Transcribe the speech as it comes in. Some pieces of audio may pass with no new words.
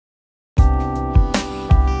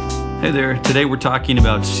Hey there, today we're talking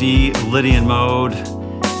about C Lydian mode.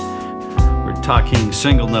 We're talking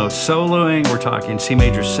single note soloing, we're talking C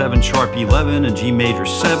major 7 sharp 11 and G major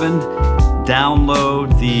 7.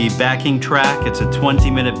 Download the backing track. It's a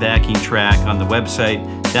 20-minute backing track on the website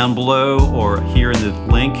down below or here in the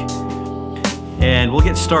link. And we'll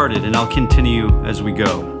get started and I'll continue as we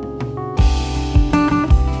go.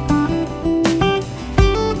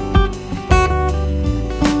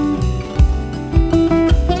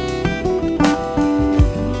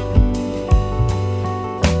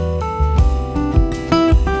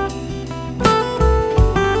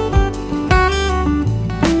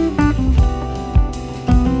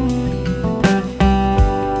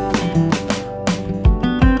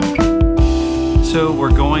 So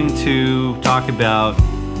we're going to talk about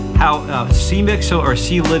how C mixo or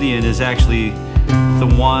C Lydian is actually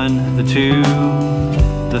the 1, the 2,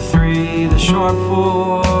 the 3, the sharp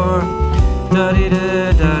 4, da di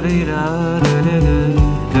da da di da da di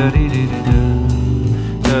da di da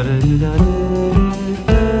da di da da.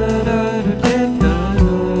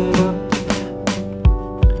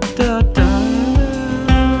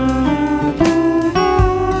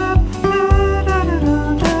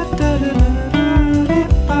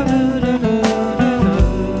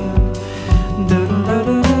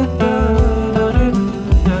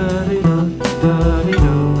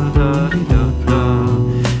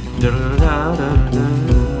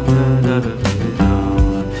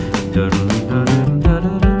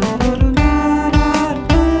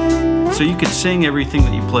 So you could sing everything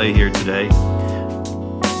that you play here today.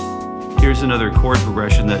 Here's another chord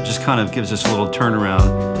progression that just kind of gives us a little turnaround.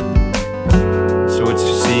 So it's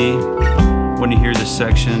C. When you hear this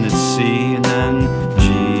section, it's C and then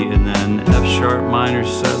G and then F sharp minor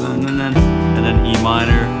 7 and then E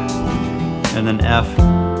minor and then F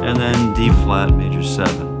and then D flat major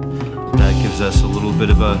 7. That gives us a little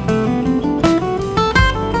bit of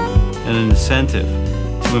an incentive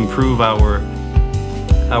to improve our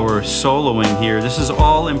soloing here. This is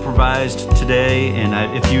all improvised today, and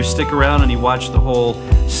if you stick around and you watch the whole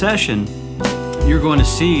session, you're going to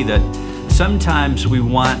see that sometimes we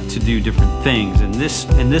want to do different things. In this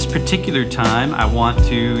particular time, I want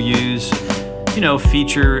to use,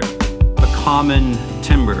 feature a common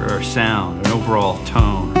timbre or sound, an overall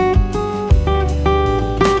tone.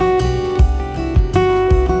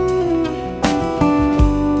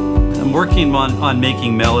 I'm working on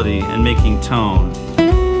making melody and making tone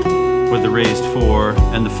with the raised 4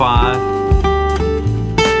 and the 5.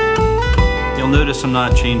 You'll notice I'm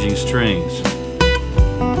not changing strings.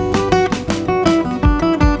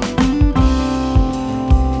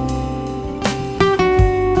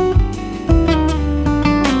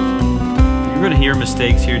 You're going to hear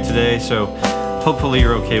mistakes here today, so hopefully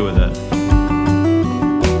you're okay with that.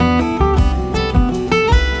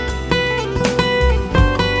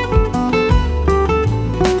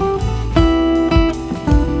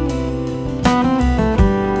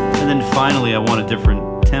 Finally, I want a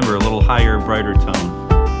different timbre, a little higher, brighter tone.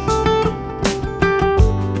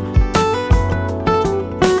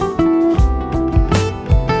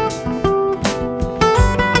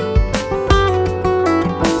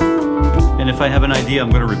 And if I have an idea,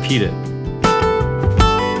 I'm going to repeat it.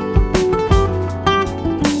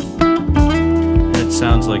 And it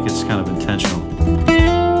sounds like it's kind of intentional.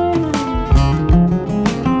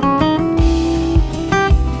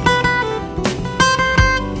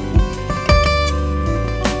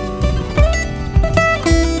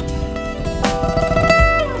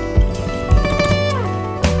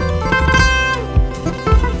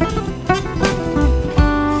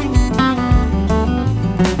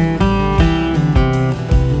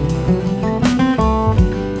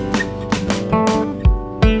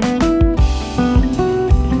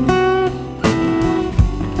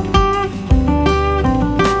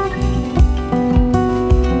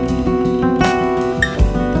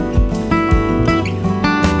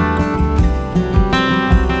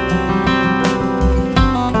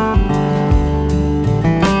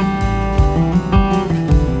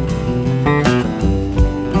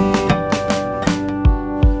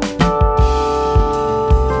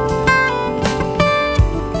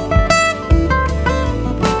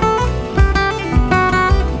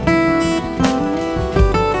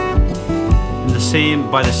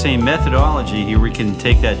 By the same methodology here, we can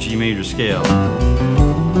take that G major scale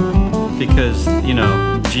because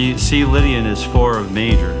C Lydian is 4 of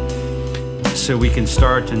major, so we can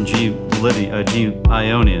start in G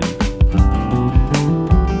Ionian.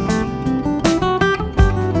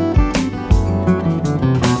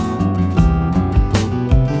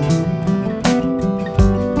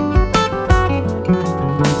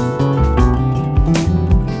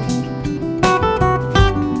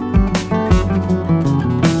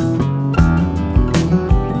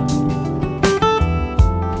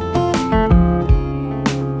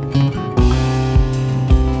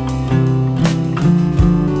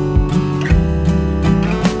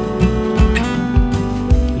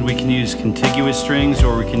 strings,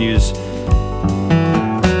 or we can use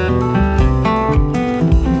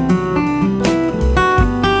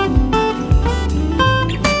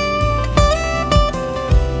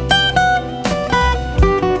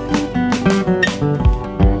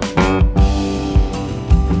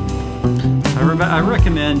I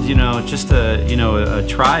recommend, you know, just a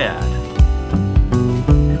triad.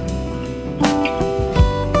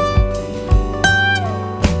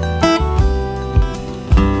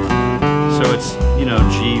 So it's, you know,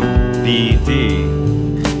 G, B, D,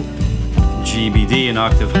 G, B, D an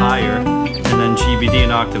octave higher, and then G, B, D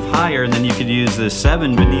an octave higher, and then you could use the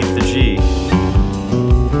 7 beneath the G.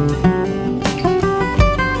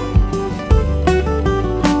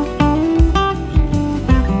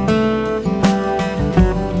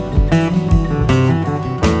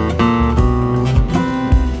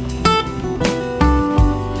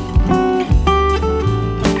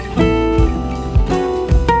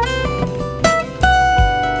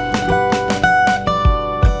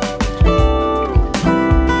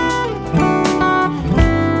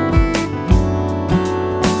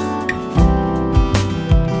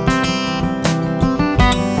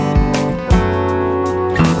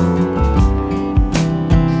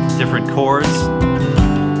 Different chords.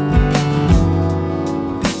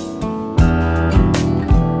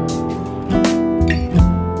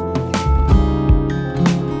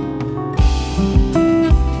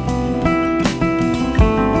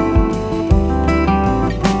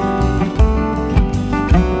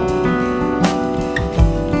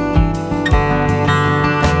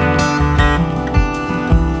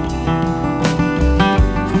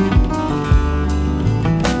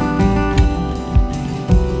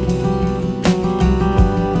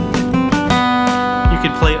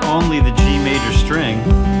 Play only the G major string,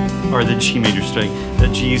 or the G major string, the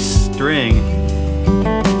G string,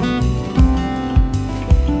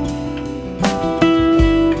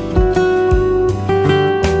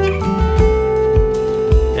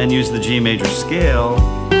 and use the G major scale.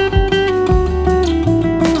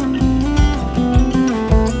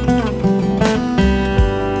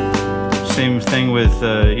 Same thing with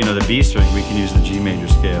you know, the B string, we can use the G major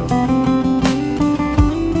scale.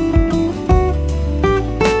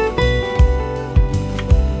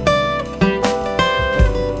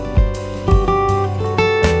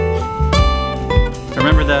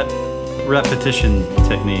 Remember that repetition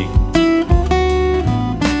technique.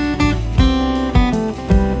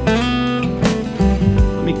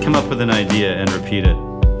 Let me come up with an idea and repeat it.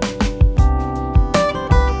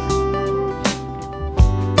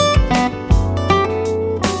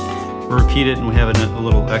 We'll repeat it and we have a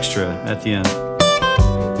little extra at the end.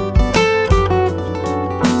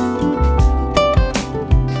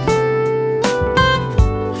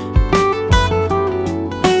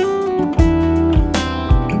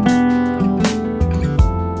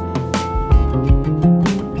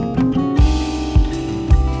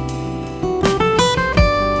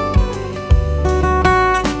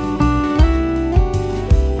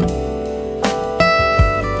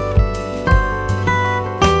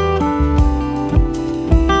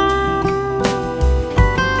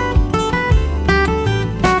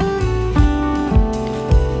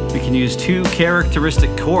 Use two characteristic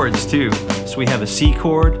chords too. So we have a C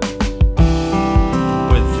chord with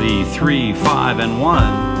the 3, 5, and 1,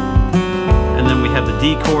 and then we have the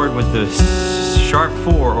D chord with the sharp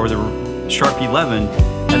 4 or the sharp 11,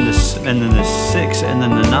 and then the 6, and then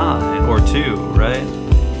the 9 or 2, right?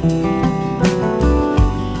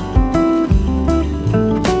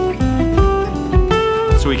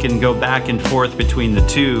 So we can go back and forth between the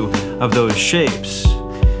two of those shapes.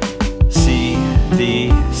 C,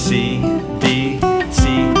 D, C, D,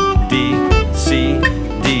 C, D, C,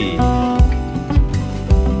 D.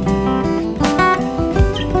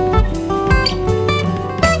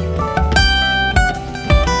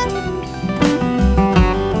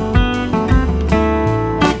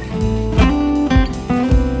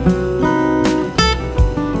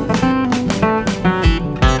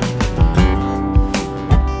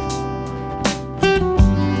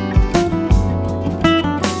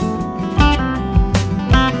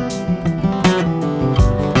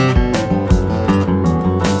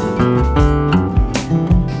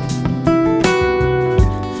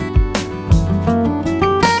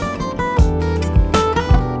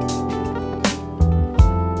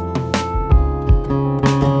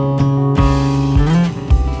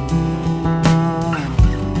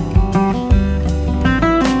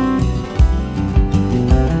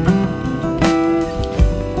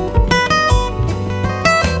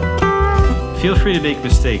 Feel free to make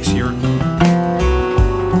mistakes. I'm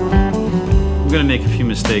going to make a few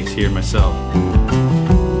mistakes here myself.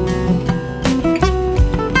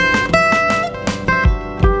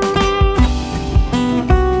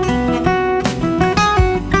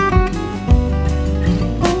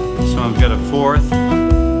 I've got a fourth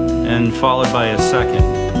and followed by a second.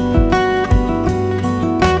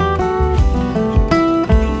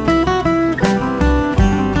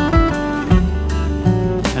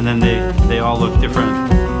 And then they all look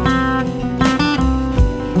different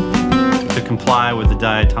to comply with the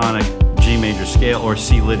diatonic G major scale or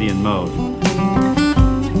C Lydian mode.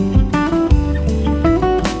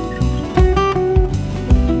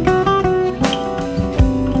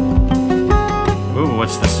 Ooh,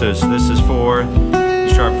 what's this? So this is 4,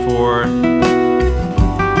 sharp 4.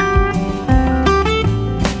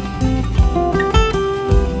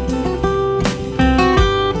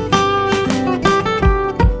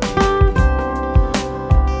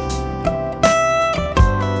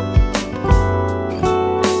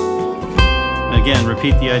 Again,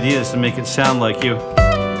 repeat the ideas to make it sound like you.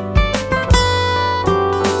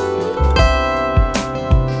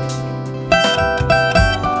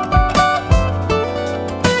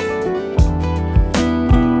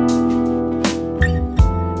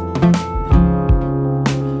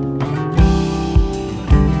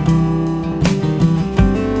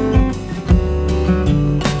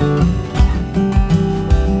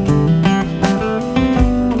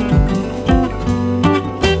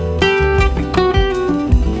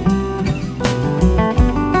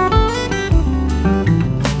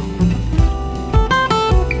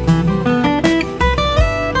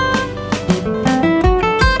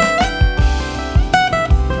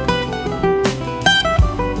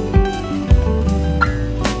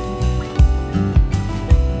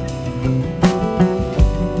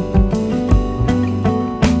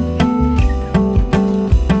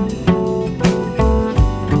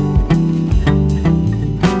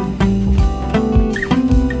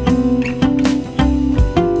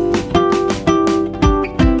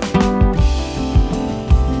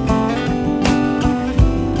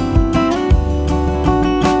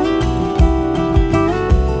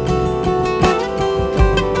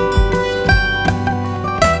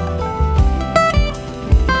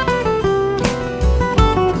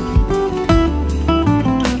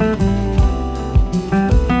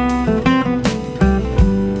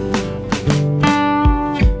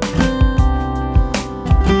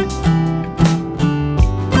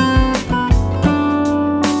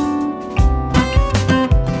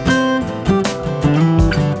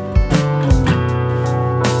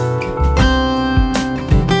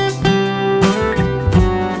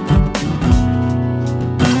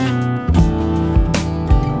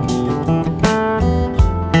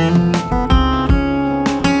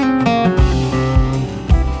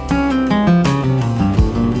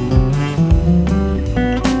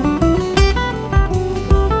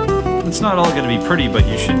 It's not all going to be pretty, but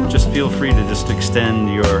you should just feel free to just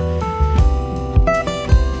extend your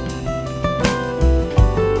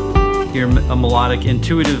melodic,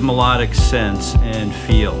 intuitive melodic sense and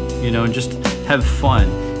feel, you know, and just have fun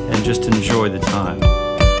and just enjoy the time.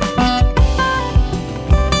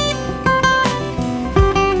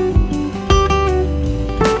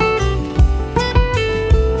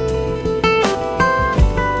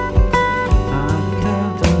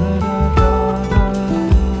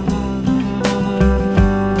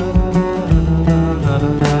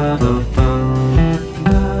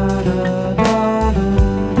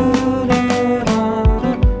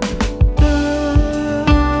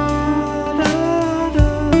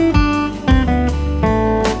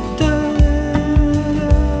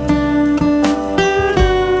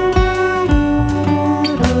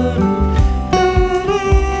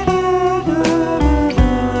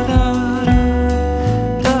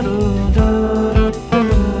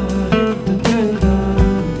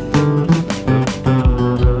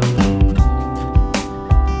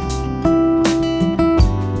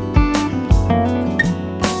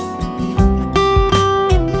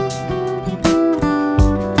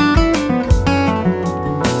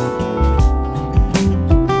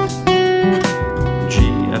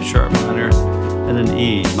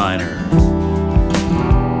 E minor,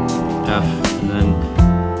 F, and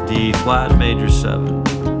then D flat major 7.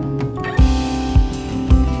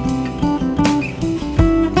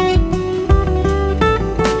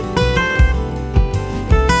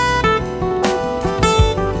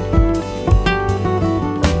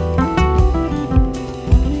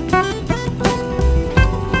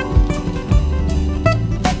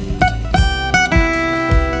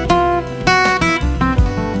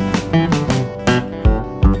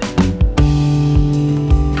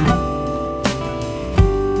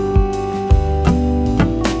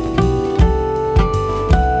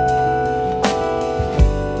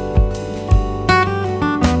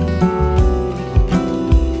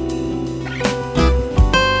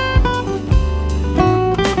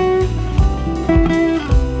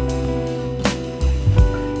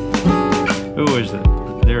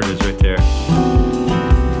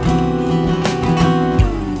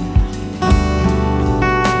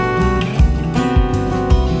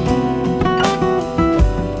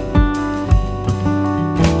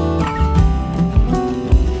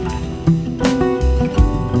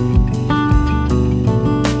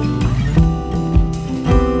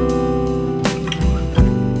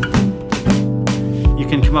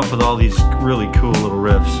 up with all these really cool little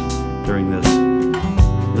riffs during this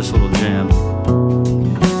little jam.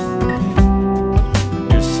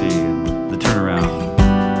 Here's C, the turnaround.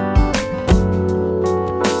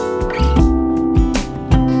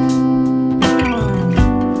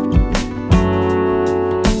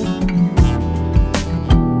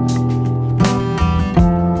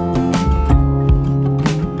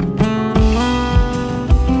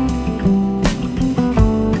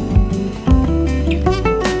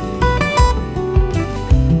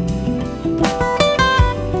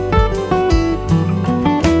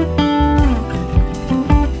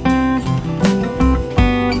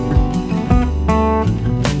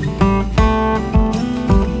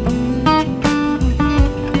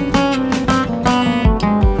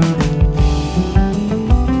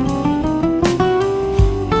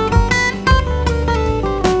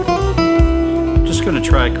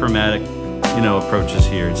 Try chromatic, approaches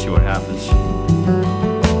here and see what happens.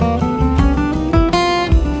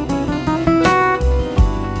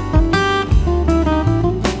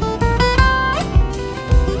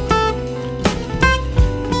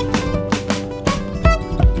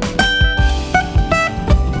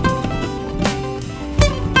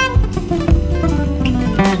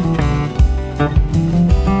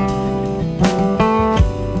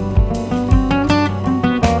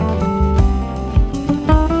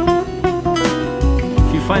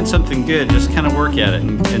 Find something good, just kind of work at it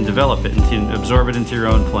and develop it and absorb it into your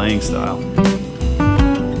own playing style.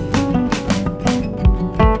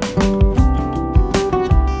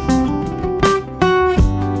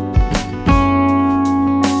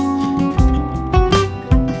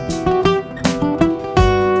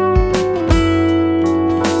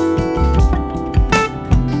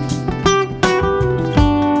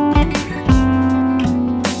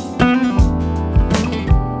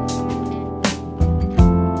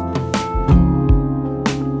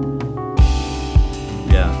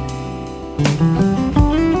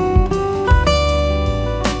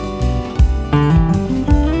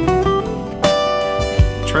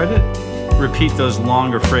 Try to repeat those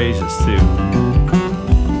longer phrases too.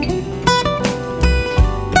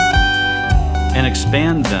 And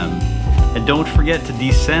expand them. And don't forget to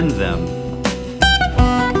descend them.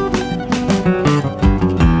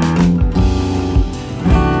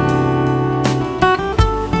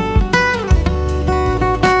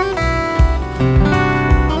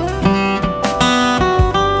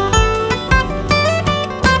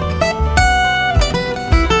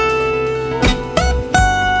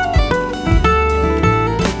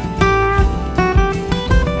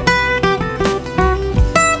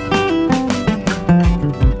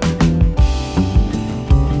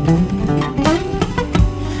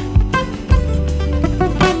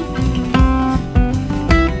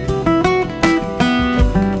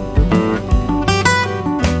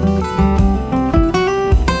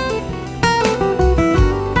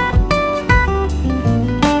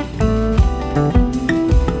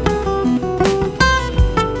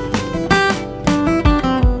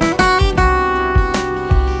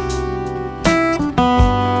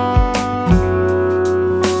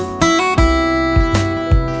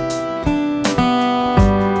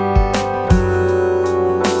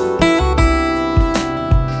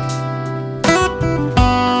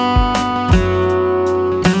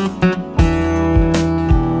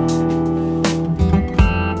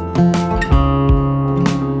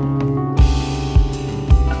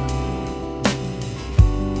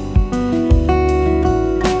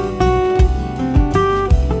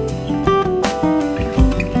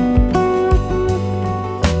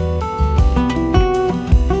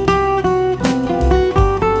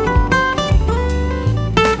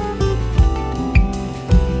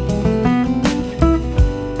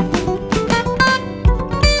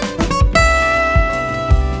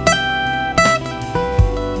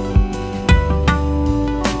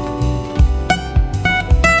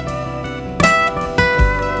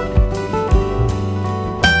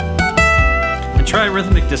 Try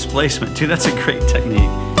rhythmic displacement too, that's a great technique.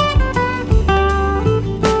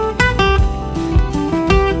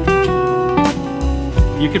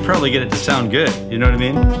 You could probably get it to sound good, you know what I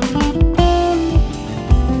mean?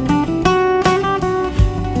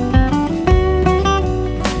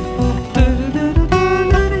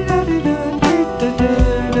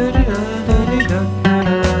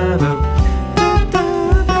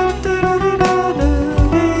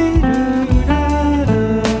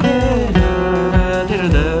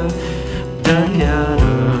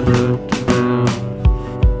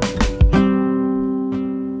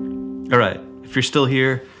 All right, if you're still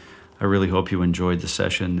here, I really hope you enjoyed the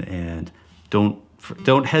session, and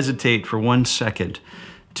don't hesitate for 1 second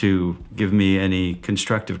to give me any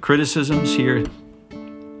constructive criticisms here.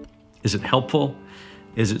 Is it helpful?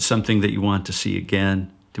 Is it something that you want to see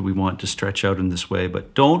again? Do we want to stretch out in this way?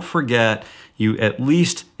 But don't forget, you at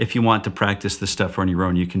least, if you want to practice this stuff on your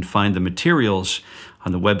own, you can find the materials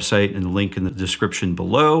on the website and the link in the description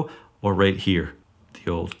below or right here,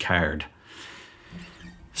 the old card.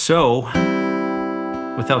 So,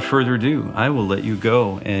 without further ado, I will let you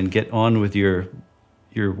go and get on with your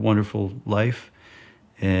wonderful life,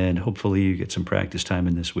 and hopefully you get some practice time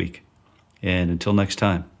in this week. And until next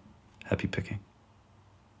time, happy picking.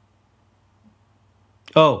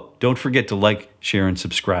 Oh, don't forget to like, share, and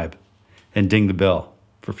subscribe, and ding the bell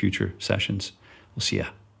for future sessions. We'll see ya.